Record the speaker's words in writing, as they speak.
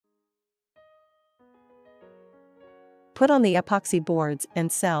Put on the epoxy boards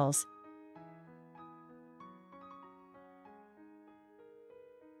and cells.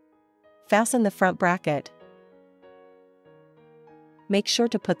 Fasten the front bracket. Make sure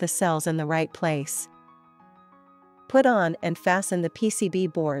to put the cells in the right place. Put on and fasten the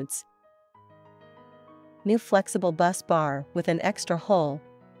PCB boards. New flexible bus bar with an extra hole.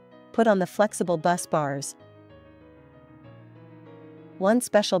 Put on the flexible bus bars. One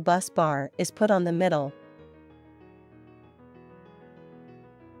special bus bar is put on the middle.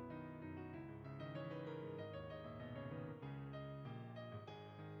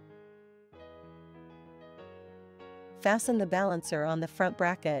 Fasten the balancer on the front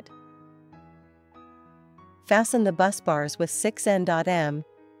bracket. Fasten the bus bars with 6N.M.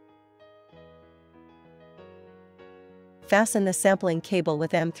 Fasten the sampling cable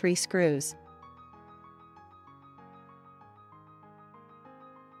with M3 screws.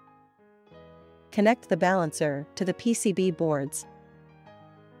 Connect the balancer to the PCB boards.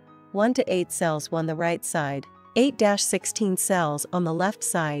 1 to 8 cells on the right side, 8-16 cells on the left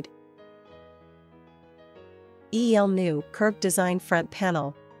side. EEL new curved design front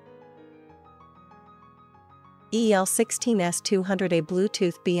panel. EEL 16S200A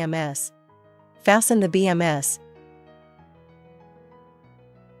Bluetooth BMS. Fasten the BMS.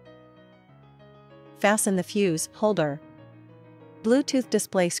 Fasten the fuse holder. Bluetooth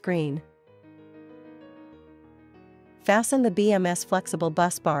display screen. Fasten the BMS flexible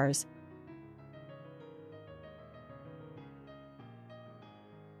bus bars.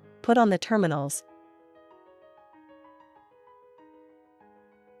 Put on the terminals.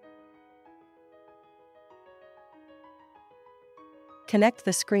 Connect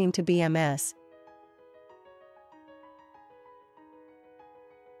the screen to BMS.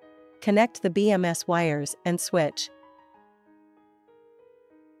 Connect the BMS wires and switch.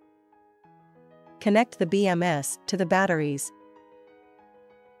 Connect the BMS to the batteries.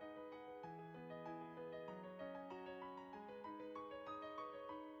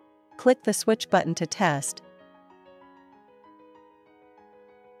 Click the switch button to test.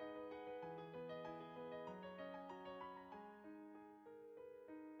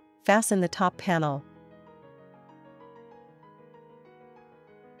 Fasten the top panel.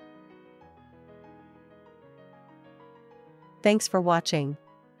 Thanks for watching.